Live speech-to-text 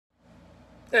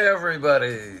Hey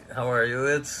everybody, how are you?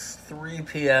 It's 3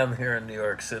 p.m. here in New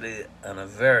York City on a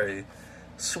very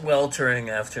sweltering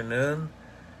afternoon.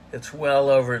 It's well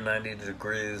over 90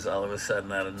 degrees all of a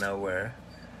sudden out of nowhere.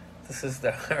 This is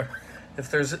the if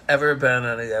there's ever been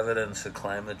any evidence of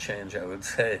climate change, I would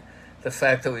say the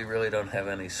fact that we really don't have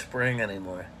any spring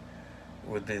anymore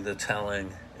would be the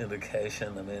telling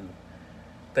indication. I mean,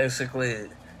 basically,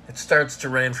 it starts to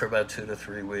rain for about 2 to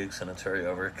 3 weeks and it's very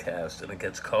overcast and it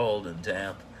gets cold and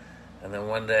damp. And then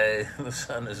one day the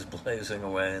sun is blazing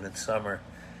away and it's summer.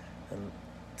 And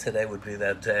today would be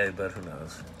that day, but who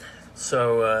knows?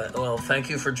 So, well, thank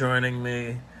you for joining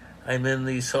me. I'm in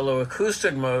the solo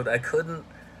acoustic mode. I couldn't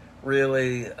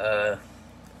really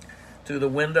do the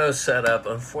window setup,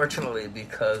 unfortunately,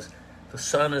 because the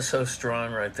sun is so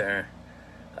strong right there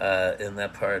in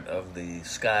that part of the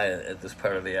sky at this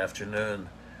part of the afternoon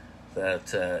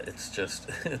that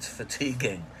it's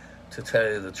fatiguing, to tell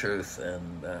you the truth.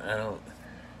 And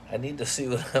I need to see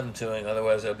what I'm doing,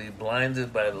 otherwise I'll be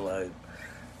blinded by the light,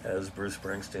 as Bruce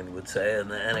Springsteen would say. And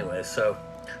anyway, so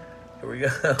here we go.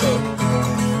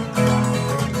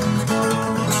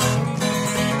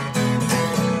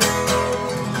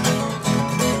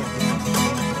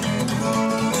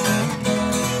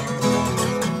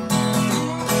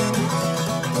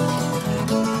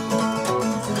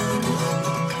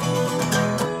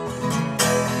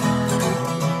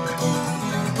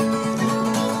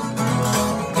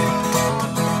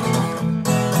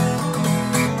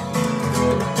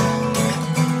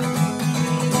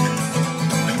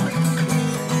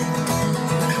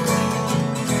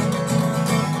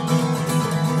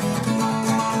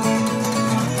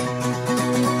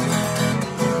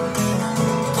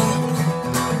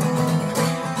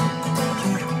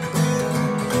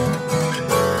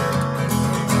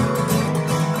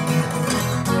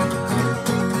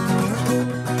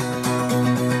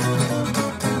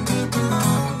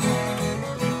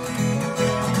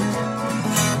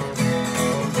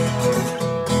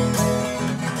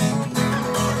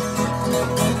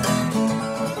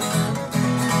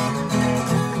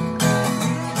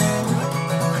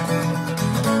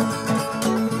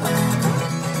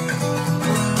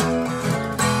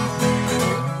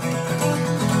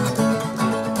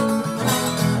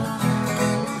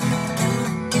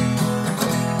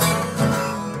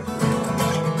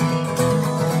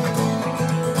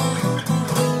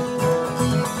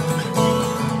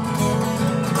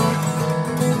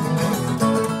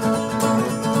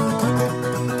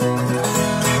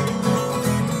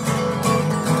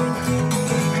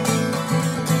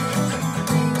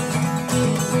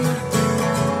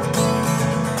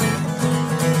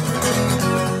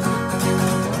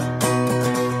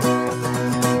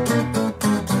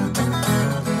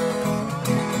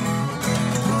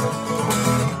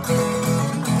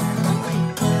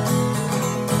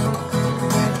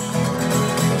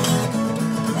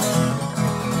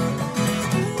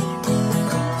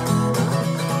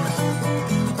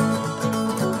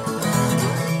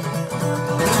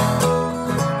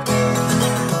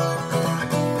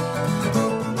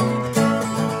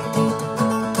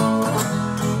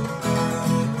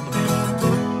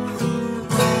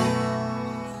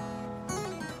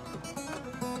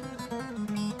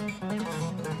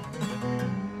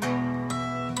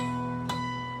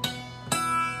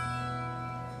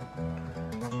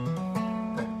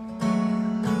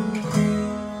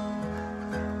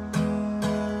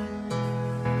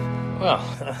 Well,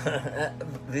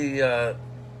 the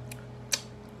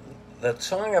that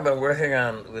song I've been working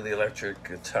on with the electric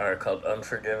guitar called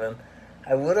Unforgiven,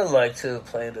 I would have liked to have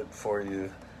played it for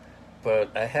you, but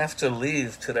I have to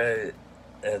leave today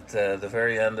at the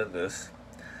very end of this,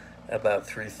 about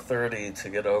 3:30, to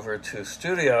get over to a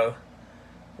studio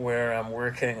where I'm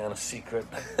working on a secret,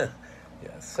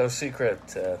 yeah, so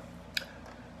secret,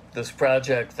 this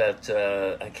project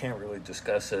that I can't really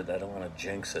discuss it. I don't want to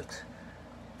jinx it.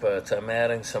 But I'm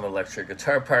adding some electric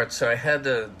guitar parts, so I had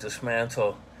to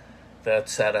dismantle that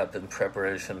setup in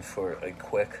preparation for a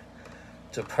quick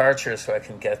departure so I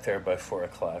can get there by 4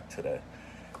 o'clock today.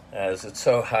 As it's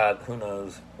so hot, who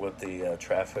knows what the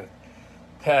traffic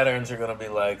patterns are going to be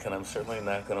like, and I'm certainly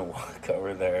not going to walk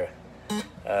over there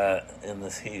in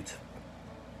this heat.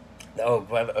 Oh,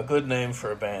 but a good name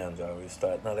for a band, I always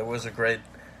thought. Now, there was a great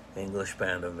English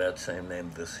band of that same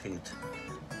name, This Heat.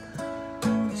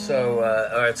 So,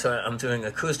 all right, so I'm doing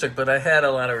acoustic, but I had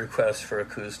a lot of requests for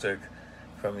acoustic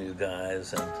from you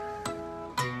guys, and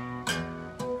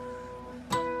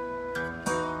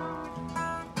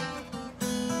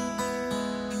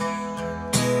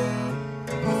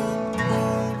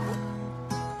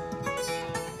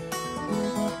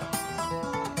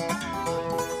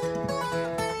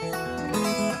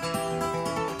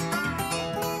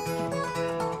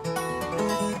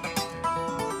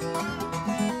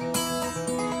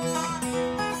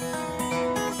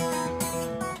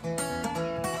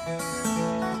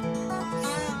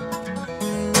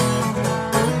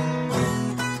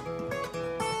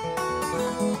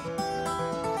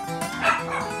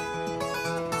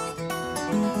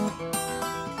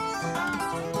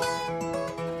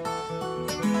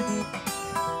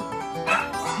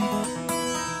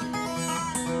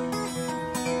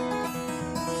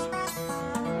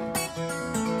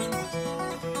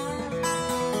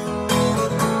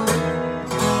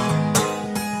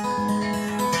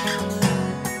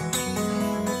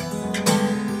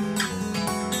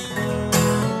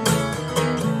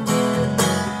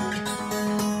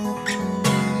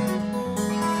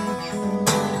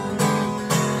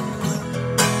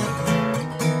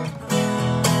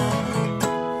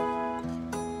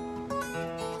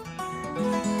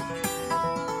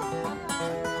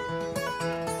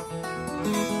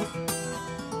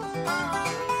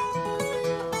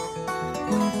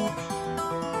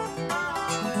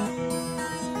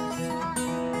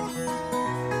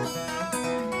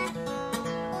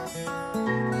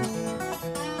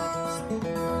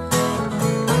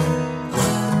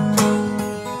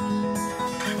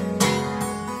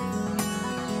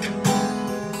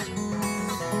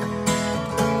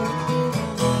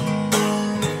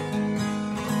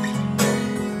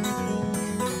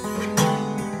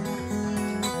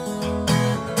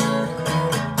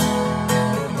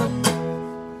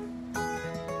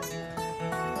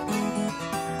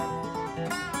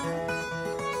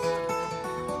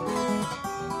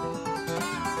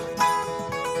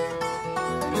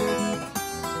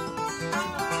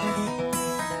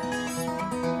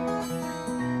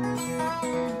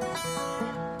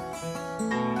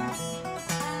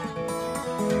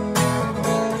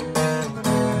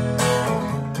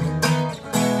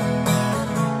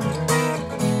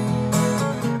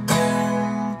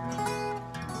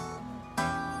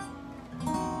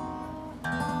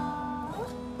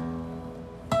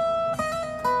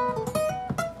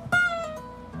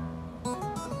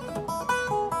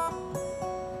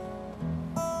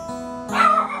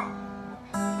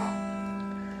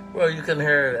you can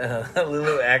hear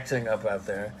Lulu acting up out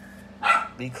there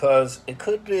because it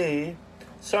could be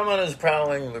someone is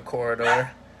prowling the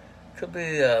corridor. Could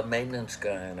be a maintenance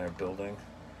guy in our building,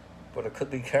 but it could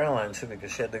be Caroline too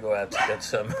because she had to go out to get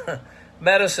some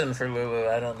medicine for Lulu.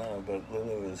 I don't know, but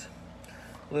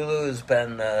Lulu has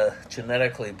been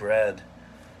genetically bred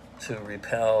to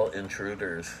repel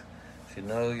intruders. If you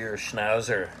know your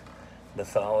Schnauzer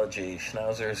mythology,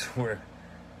 Schnauzers were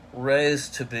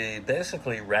raised to be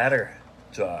basically ratter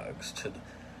dogs,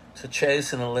 to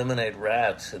chase and eliminate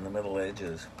rats in the Middle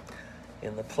Ages,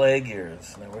 in the plague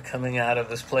years. Now we're coming out of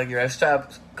this plague year. I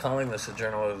stopped calling this a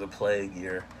journal of the plague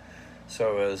year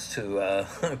so as to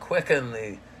quicken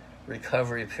the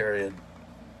recovery period,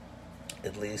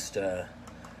 at least,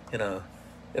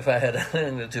 if I had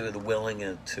anything to do with willing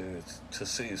it to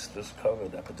cease, this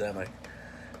COVID epidemic,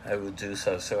 I would do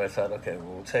so. So I thought, okay,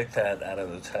 we'll take that out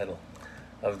of the title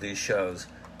of these shows.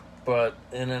 But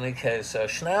in any case,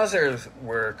 Schnauzers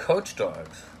were coach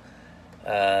dogs.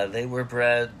 They were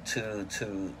bred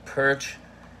to perch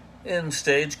in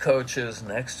stagecoaches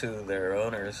next to their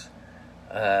owners,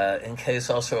 in case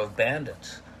also of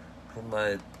bandits who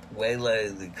might waylay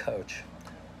the coach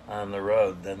on the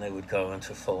road. Then they would go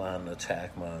into full-on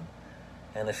attack mode.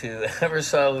 And if you ever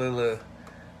saw Lulu,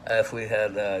 if we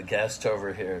had a guest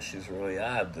over here, she's really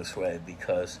odd this way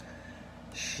because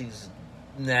she's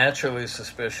naturally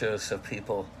suspicious of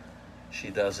people she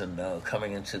doesn't know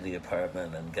coming into the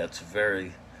apartment and gets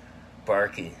very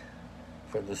barky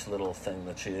for this little thing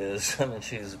that she is. I mean,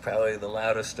 she's probably the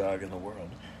loudest dog in the world.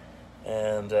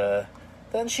 And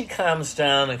then she calms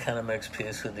down and kind of makes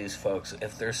peace with these folks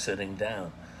if they're sitting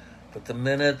down. But the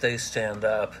minute they stand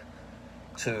up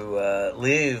to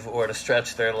leave or to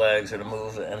stretch their legs or to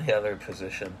move any other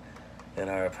position in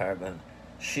our apartment,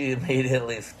 she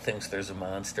immediately thinks there's a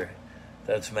monster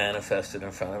that's manifested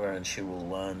in front of her, and she will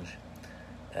lunge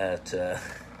at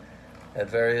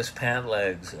various pant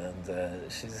legs.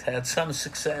 And she's had some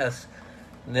success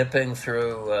nipping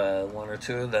through one or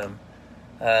two of them.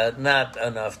 Not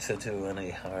enough to do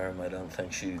any harm. I don't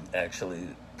think she actually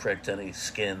pricked any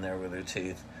skin there with her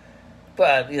teeth.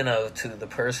 But, to the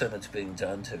person it's being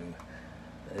done to,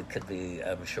 it could be,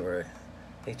 I'm sure,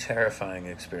 a terrifying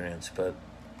experience. But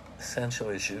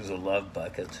essentially, she was a love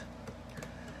bucket.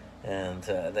 And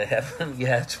they haven't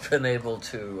yet been able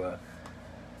to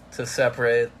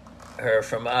separate her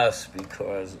from us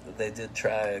because they did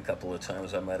try a couple of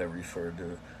times. I might have referred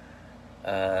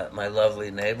to my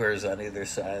lovely neighbors on either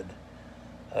side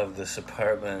of this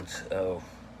apartment. Oh,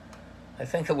 I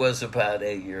think it was about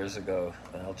 8 years ago.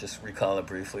 I'll just recall it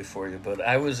briefly for you. But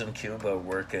I was in Cuba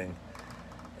working,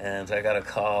 and I got a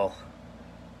call.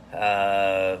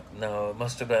 No, it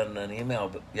must have been an email,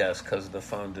 but yes, because the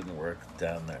phone didn't work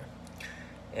down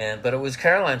there. But it was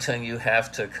Caroline saying you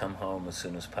have to come home as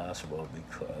soon as possible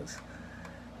because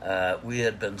we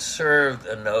had been served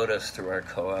a notice through our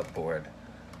co-op board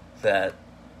that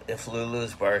if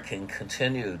Lulu's barking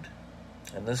continued,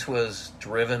 and this was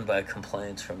driven by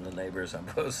complaints from the neighbors on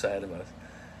both sides of us,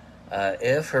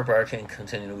 if her barking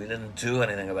continued, we didn't do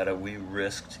anything about it, we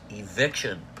risked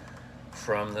eviction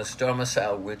from this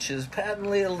domicile, which is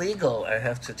patently illegal, I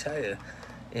have to tell you,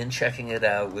 in checking it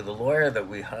out with a lawyer that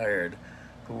we hired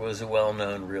who was a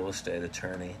well-known real estate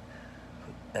attorney.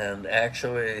 And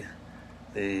actually,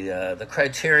 the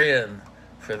criterion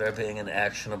for there being an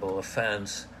actionable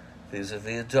offense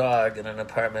vis-a-vis a dog in an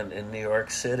apartment in New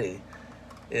York City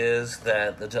is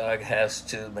that the dog has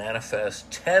to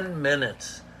manifest 10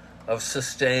 minutes of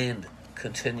sustained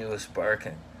continuous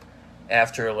barking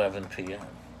after 11 p.m.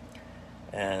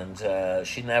 And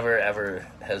she never, ever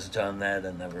has done that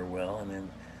and never will. I mean,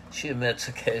 she emits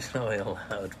occasionally a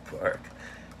loud bark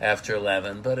after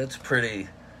 11, but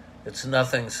it's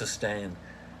nothing sustained.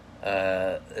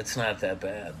 It's not that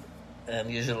bad. And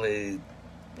usually,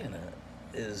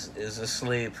 is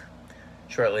asleep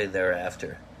shortly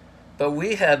thereafter. But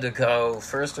we had to go,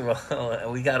 first of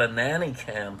all, we got a nanny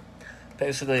cam,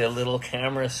 basically a little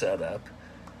camera set up,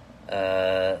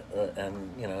 and,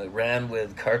 it ran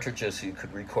with cartridges so you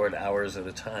could record hours at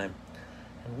a time.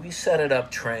 And we set it up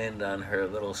trained on her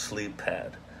little sleep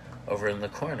pad over in the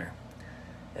corner.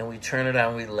 And we turned it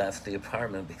on, we left the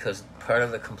apartment because part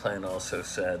of the complaint also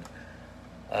said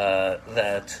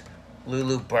that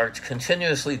Lulu barked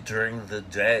continuously during the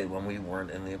day when we weren't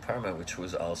in the apartment, which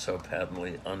was also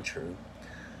patently untrue.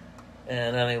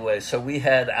 And anyway, so we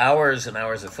had hours and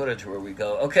hours of footage where we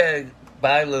go, okay,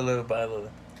 bye Lulu, bye Lulu.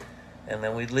 And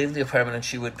then we'd leave the apartment and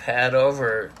she would pad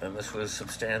over, and this was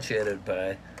substantiated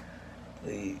by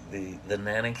the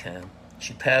nanny cam.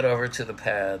 She'd pad over to the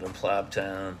pad and plop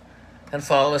down and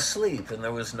fall asleep, and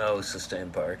there was no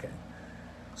sustained barking.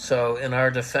 So in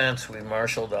our defense, we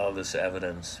marshaled all this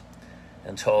evidence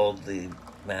and told the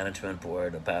management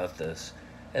board about this,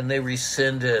 and they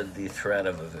rescinded the threat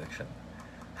of eviction.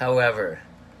 However,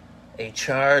 a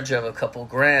charge of a couple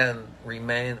grand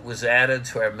was added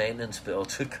to our maintenance bill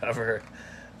to cover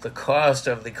the cost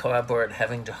of the co-op board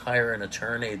having to hire an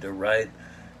attorney to write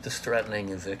this threatening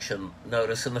eviction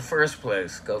notice in the first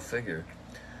place. Go figure.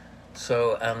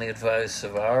 So on the advice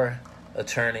of our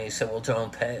attorney, he said, well,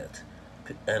 don't pay it.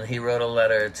 And he wrote a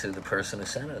letter to the person who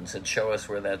sent it and said, show us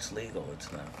where that's legal.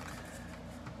 It's not.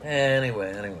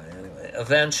 Anyway.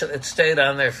 Eventually, it stayed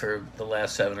on there for the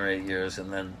last 7 or 8 years,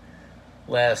 and then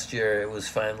last year it was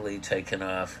finally taken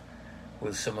off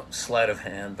with some sleight of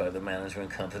hand by the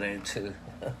management company to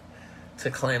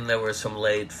claim there were some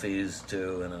late fees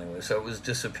due, and anyway, so it was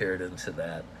disappeared into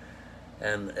that,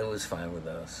 and it was fine with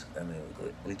us. I mean,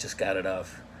 we just got it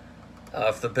off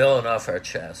the bill and off our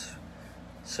chest.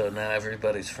 So now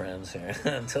everybody's friends here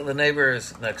until the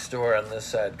neighbors next door on this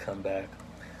side come back,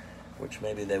 which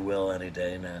maybe they will any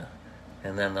day now.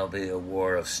 And then there'll be a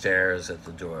war of stares at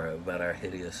the door about our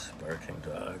hideous barking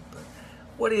dog. But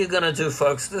what are you going to do,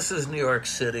 folks? This is New York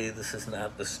City. This is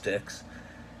not the sticks.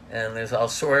 And there's all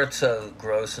sorts of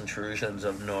gross intrusions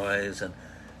of noise, and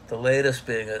the latest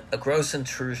being a gross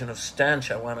intrusion of stench.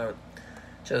 I want to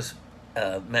just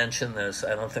mention this.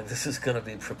 I don't think this is going to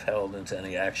be propelled into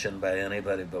any action by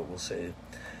anybody, but we'll see.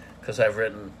 Because I've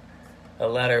written a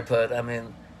letter, but I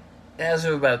mean, as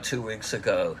of about 2 weeks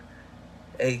ago,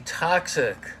 a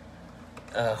toxic,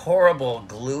 horrible,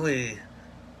 gluey,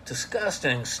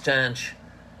 disgusting stench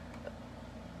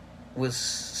was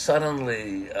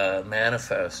suddenly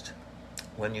manifest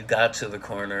when you got to the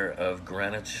corner of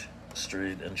Greenwich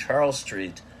Street and Charles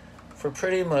Street for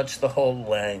pretty much the whole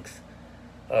length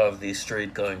of the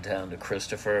street going down to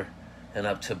Christopher and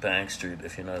up to Bank Street,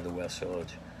 if you know the West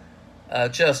Village.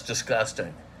 Just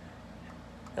disgusting.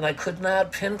 And I could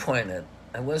not pinpoint it.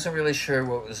 I wasn't really sure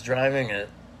what was driving it.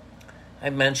 I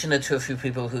mentioned it to a few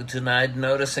people who denied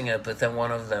noticing it, but then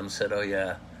one of them said, oh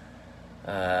yeah,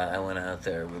 I went out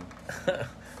there with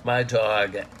my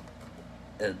dog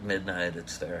at midnight,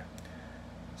 it's there.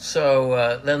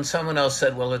 So then someone else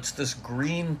said, well, it's this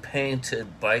green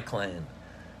painted bike lane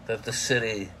that the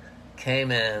city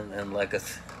came in and like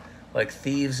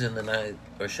thieves in the night,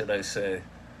 or should I say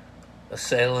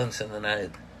assailants in the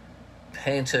night,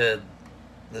 painted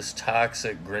this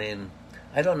toxic green.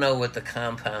 I don't know what the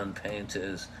compound paint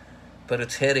is, but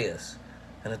it's hideous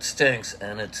and it stinks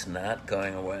and it's not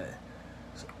going away.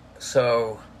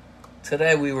 So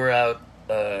today we were out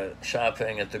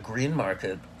shopping at the Green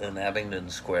Market in Abingdon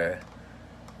Square,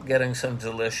 getting some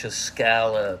delicious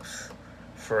scallops,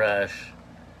 fresh,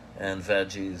 and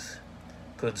veggies.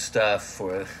 Good stuff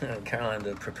for Caroline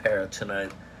to prepare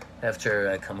tonight after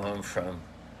I come home from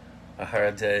a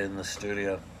hard day in the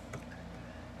studio.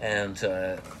 And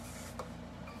the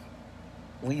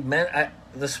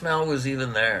smell was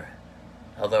even there,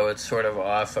 although it's sort of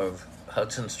off of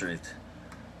Hudson Street.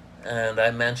 And I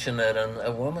mentioned it, and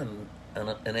a woman,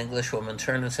 an English woman,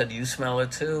 turned and said, you smell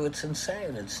it too? It's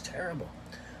insane. It's terrible.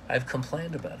 I've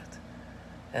complained about it.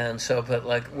 And so, but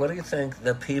like, what do you think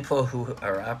the people who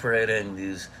are operating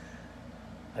these,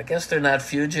 I guess they're not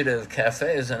fugitive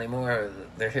cafes anymore,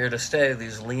 they're here to stay,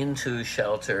 these lean-to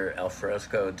shelter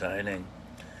alfresco dining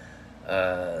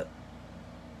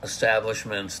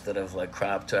establishments that have like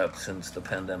cropped up since the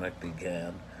pandemic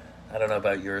began. I don't know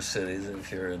about your cities,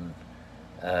 if you're in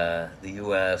the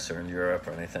U.S. or in Europe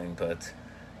or anything, but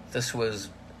this was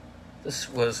a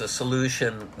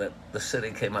solution that the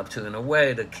city came up to in a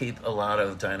way to keep a lot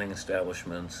of dining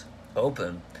establishments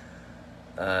open.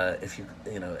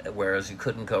 Whereas you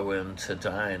couldn't go in to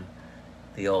dine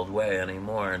the old way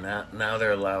anymore. Now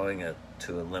they're allowing it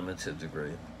to a limited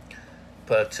degree.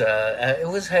 But it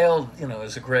was hailed,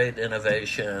 as a great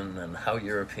innovation and how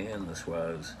European this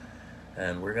was.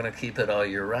 And we're going to keep it all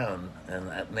year round.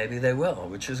 And maybe they will,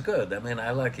 which is good. I mean,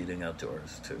 I like eating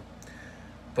outdoors, too.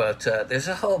 But there's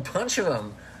a whole bunch of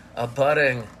them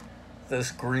abutting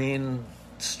this green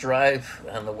stripe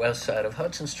on the west side of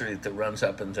Hudson Street that runs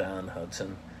up and down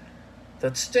Hudson.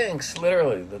 That stinks,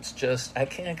 literally. That's just, I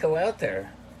can't go out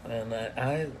there. And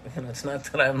it's not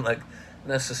that I'm like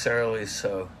necessarily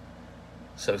so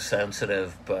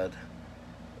sensitive, but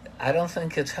I don't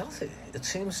think it's healthy. It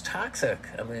seems toxic.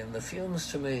 I mean, the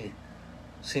fumes to me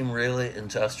seem really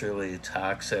industrially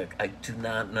toxic. I do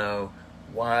not know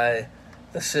why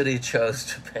the city chose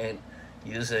to paint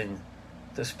using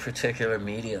this particular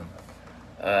medium.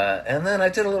 And then I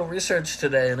did a little research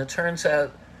today, and it turns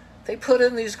out they put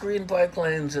in these green bike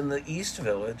lanes in the East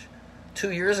Village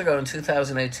 2 years ago in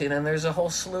 2018, and there's a whole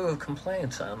slew of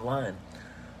complaints online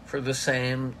for the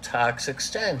same toxic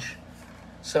stench.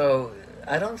 So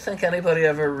I don't think anybody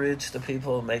ever reached the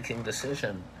people making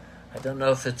decision. I don't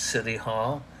know if it's City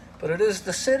Hall, but it is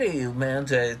the city who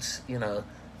mandates,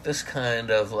 this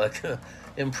kind of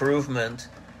improvement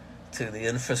to the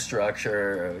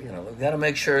infrastructure. We've got to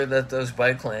make sure that those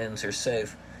bike lanes are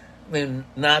safe. I mean,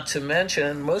 not to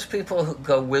mention, most people who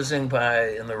go whizzing by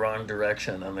in the wrong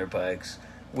direction on their bikes,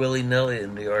 willy-nilly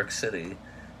in New York City,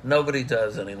 nobody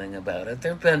does anything about it.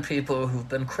 There have been people who've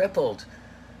been crippled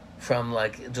from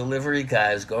delivery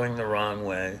guys going the wrong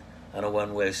way on a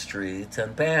one-way street,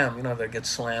 and bam, they get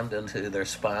slammed into their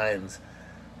spines,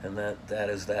 and that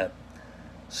is that.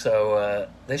 So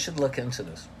they should look into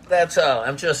this. That's all.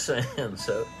 I'm just saying.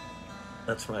 So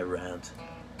that's my rant.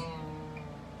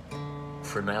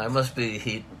 For now, I must be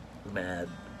heat mad.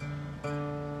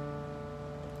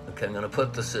 Okay, I'm going to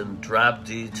put this in drop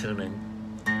D tuning.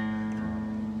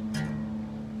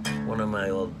 One of my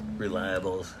old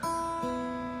reliables.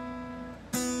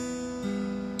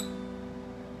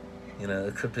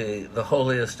 It could be the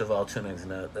holiest of all tunings.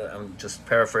 Now, I'm just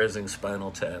paraphrasing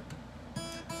Spinal Tap.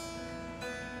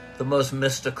 The most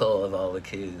mystical of all the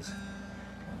keys.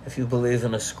 If you believe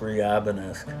in a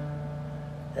Scriabin-esque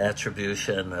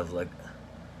attribution of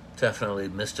definitely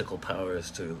mystical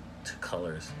powers to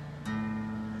colors.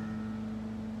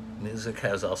 Music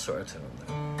has all sorts of them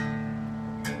there.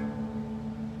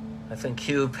 I think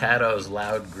cue Pato's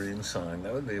Loud Green song.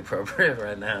 That would be appropriate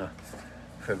right now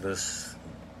for this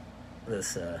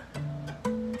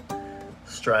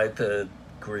striped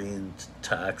green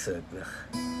toxic.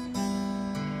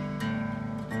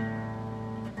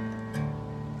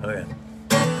 Okay.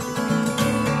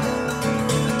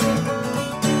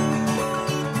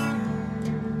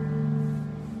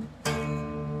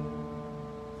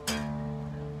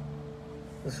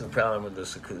 This is the problem with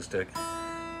this acoustic.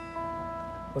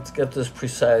 Let's get this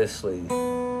precisely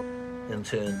in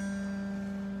tune.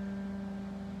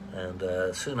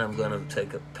 And soon I'm going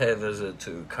to pay a visit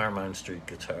to Carmine Street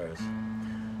Guitars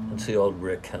and see old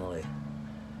Rick Kelly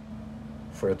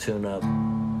for a tune-up.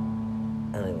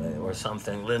 Anyway, or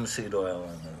something. Linseed oil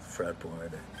on the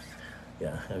fretboard.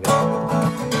 Yeah,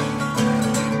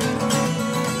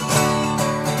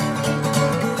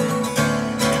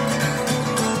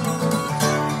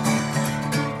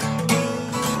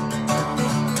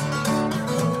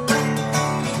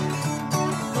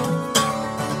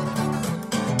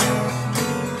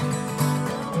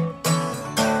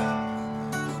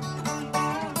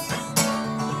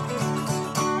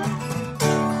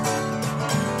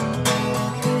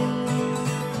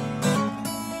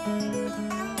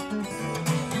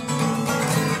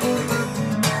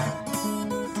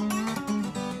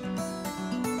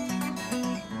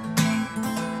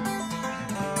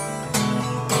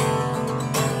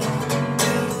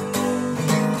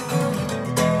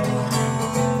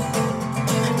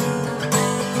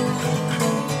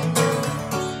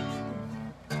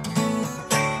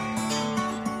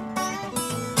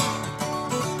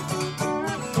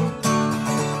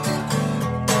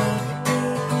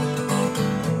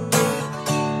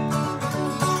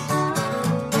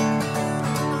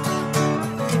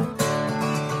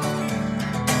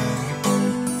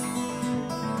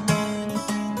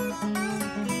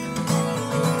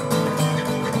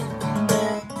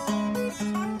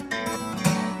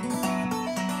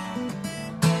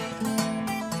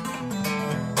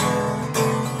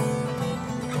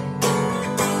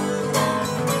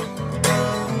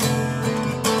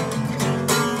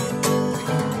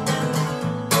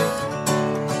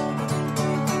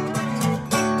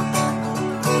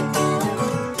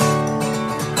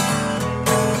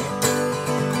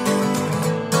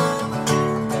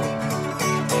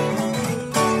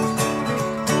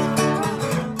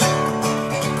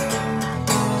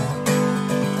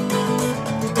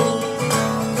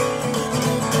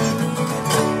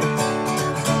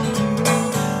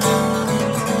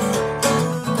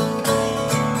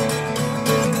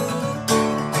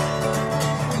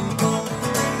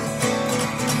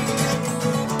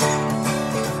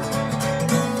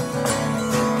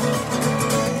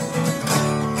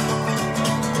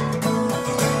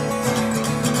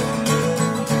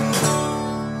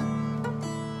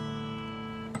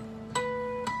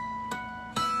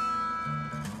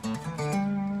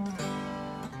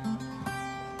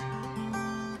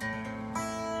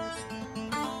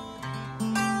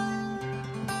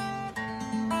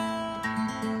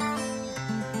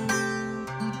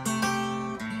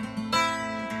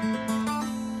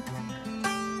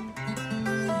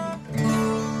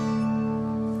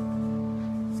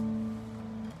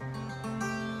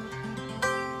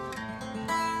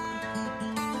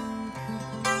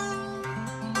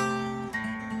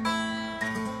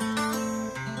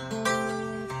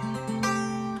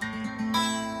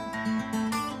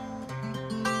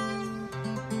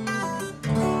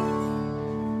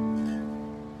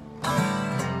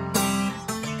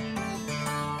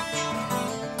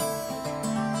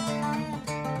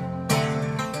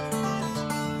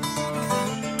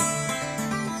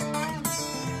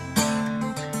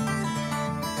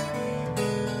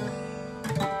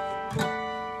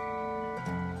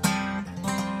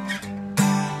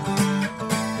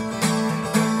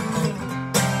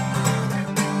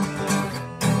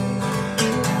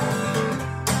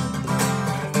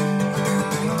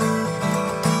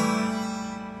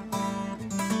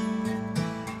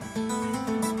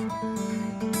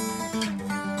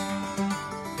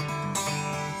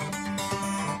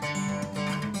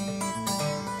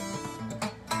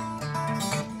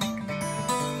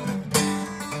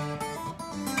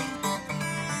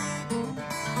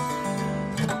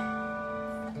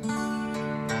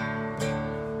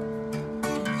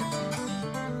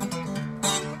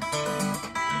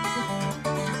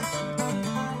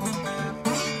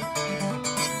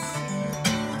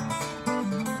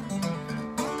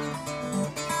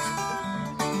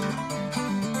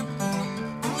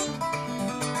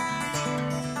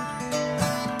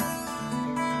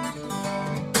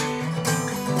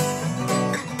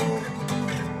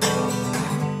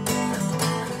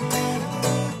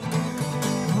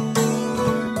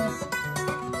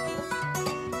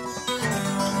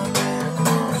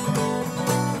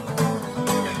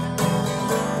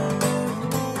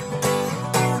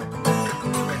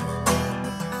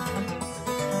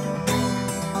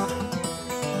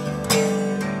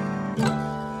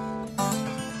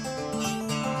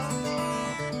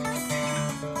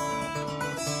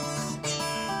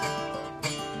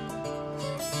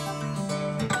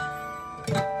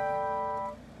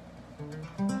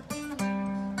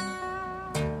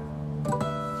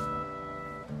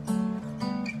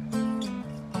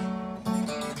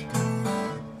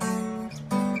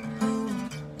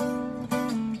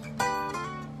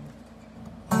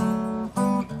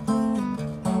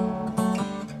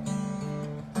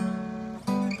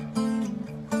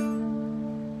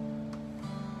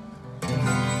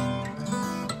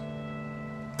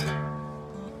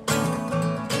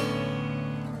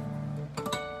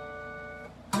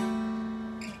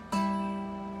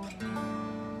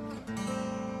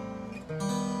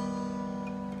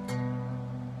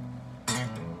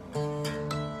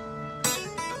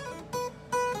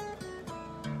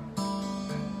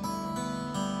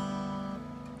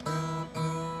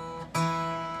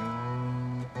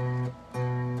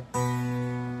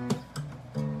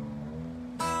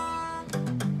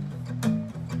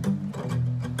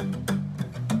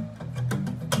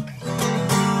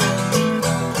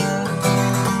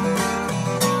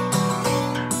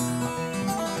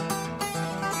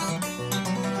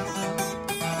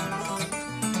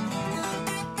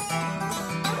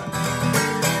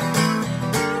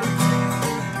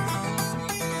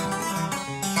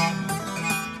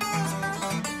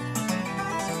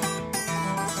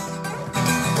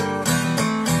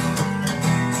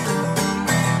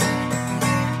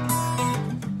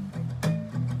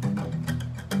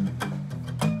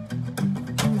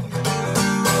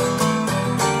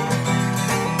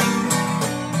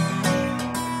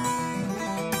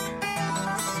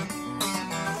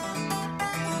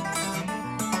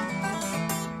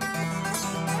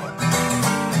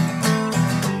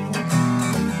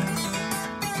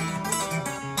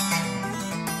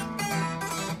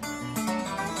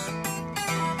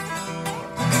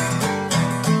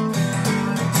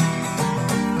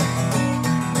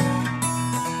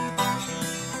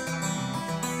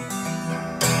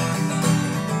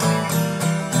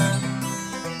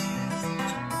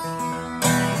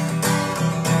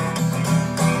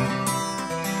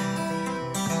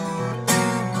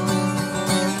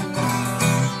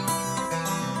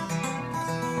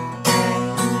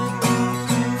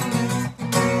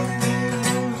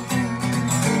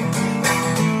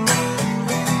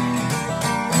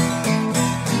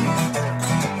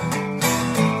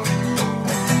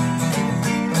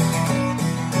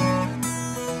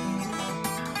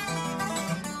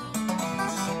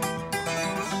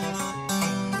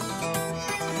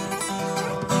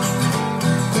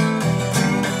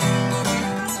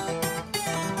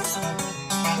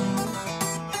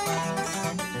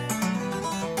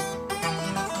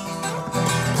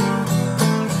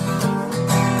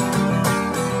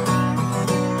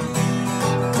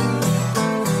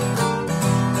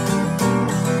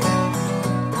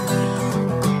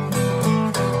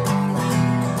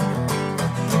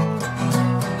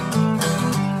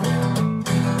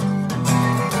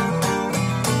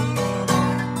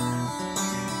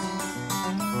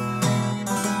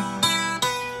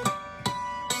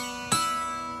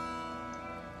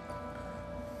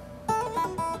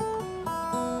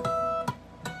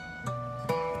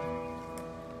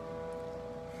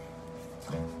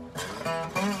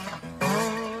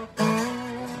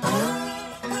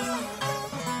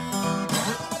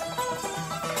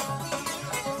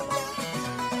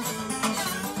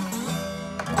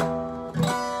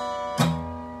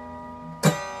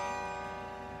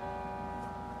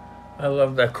 I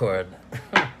love that chord.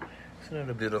 Isn't it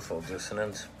a beautiful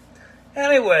dissonance?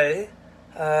 Anyway,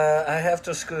 I have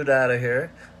to scoot out of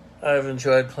here. I've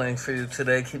enjoyed playing for you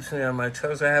today. Keeps me on my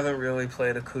toes. I haven't really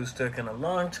played acoustic in a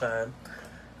long time.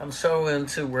 I'm so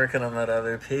into working on that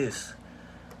other piece.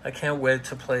 I can't wait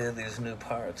to play these new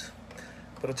parts.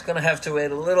 But it's going to have to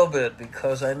wait a little bit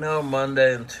because I know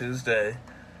Monday and Tuesday,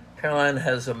 Caroline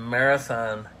has a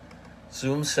marathon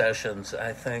Zoom sessions,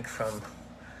 I think, from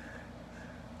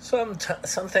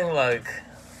something like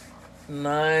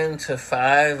 9 to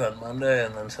 5 on Monday,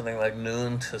 and then something like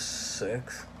noon to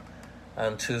 6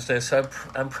 on Tuesday. So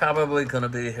I'm probably going to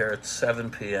be here at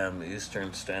 7 p.m.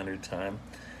 Eastern Standard Time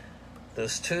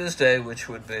this Tuesday, which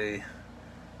would be,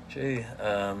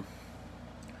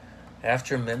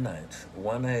 after midnight,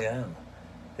 1 a.m.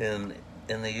 In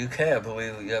the UK. I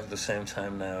believe you have the same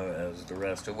time now as the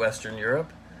rest of Western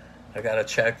Europe. I got to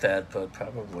check that, but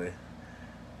probably,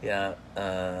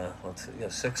 let's see,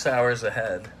 6 hours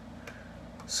ahead.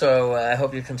 So I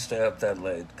hope you can stay up that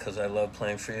late because I love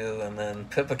playing for you. And then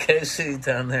Pippa Casey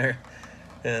down there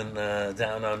in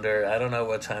Down Under. I don't know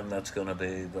what time that's going to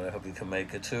be, but I hope you can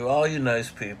make it too. All you nice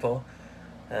people.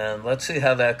 And let's see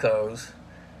how that goes.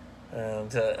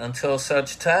 And until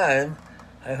such time,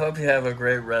 I hope you have a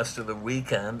great rest of the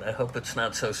weekend. I hope it's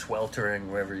not so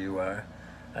sweltering wherever you are.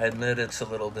 I admit it's a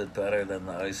little bit better than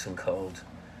the ice and cold,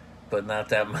 but not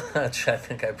that much. I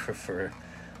think I prefer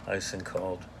ice and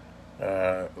cold.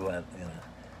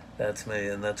 That's me,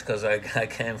 and that's because I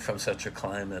came from such a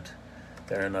climate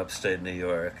there in upstate New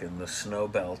York, in the snow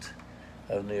belt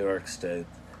of New York State.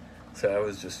 So I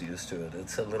was just used to it.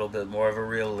 It's a little bit more of a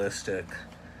realistic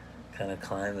kind of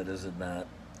climate, is it not?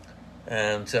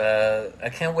 And I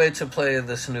can't wait to play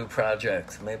this new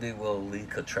project. Maybe we'll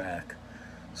leak a track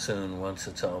soon once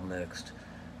it's all mixed.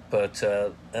 But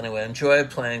anyway, enjoy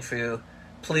playing for you.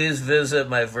 Please visit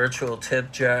my virtual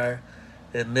tip jar.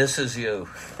 It misses you.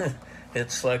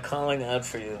 It's like calling out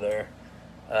for you there.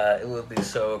 It would be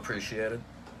so appreciated.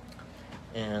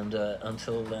 And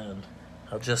until then,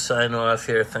 I'll just sign off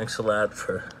here. Thanks a lot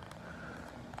for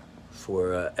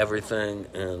everything.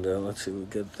 And let's see, we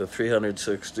get the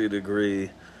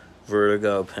 360-degree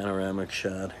vertigo panoramic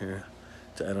shot here.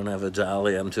 I don't have a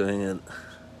dolly. I'm doing it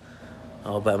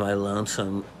all by my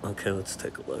lonesome. Okay, let's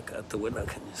take a look out the window.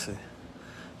 Can you see?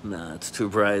 Nah, it's too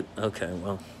bright. Okay,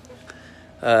 well.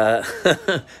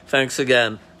 Thanks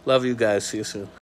again. Love you guys. See you soon.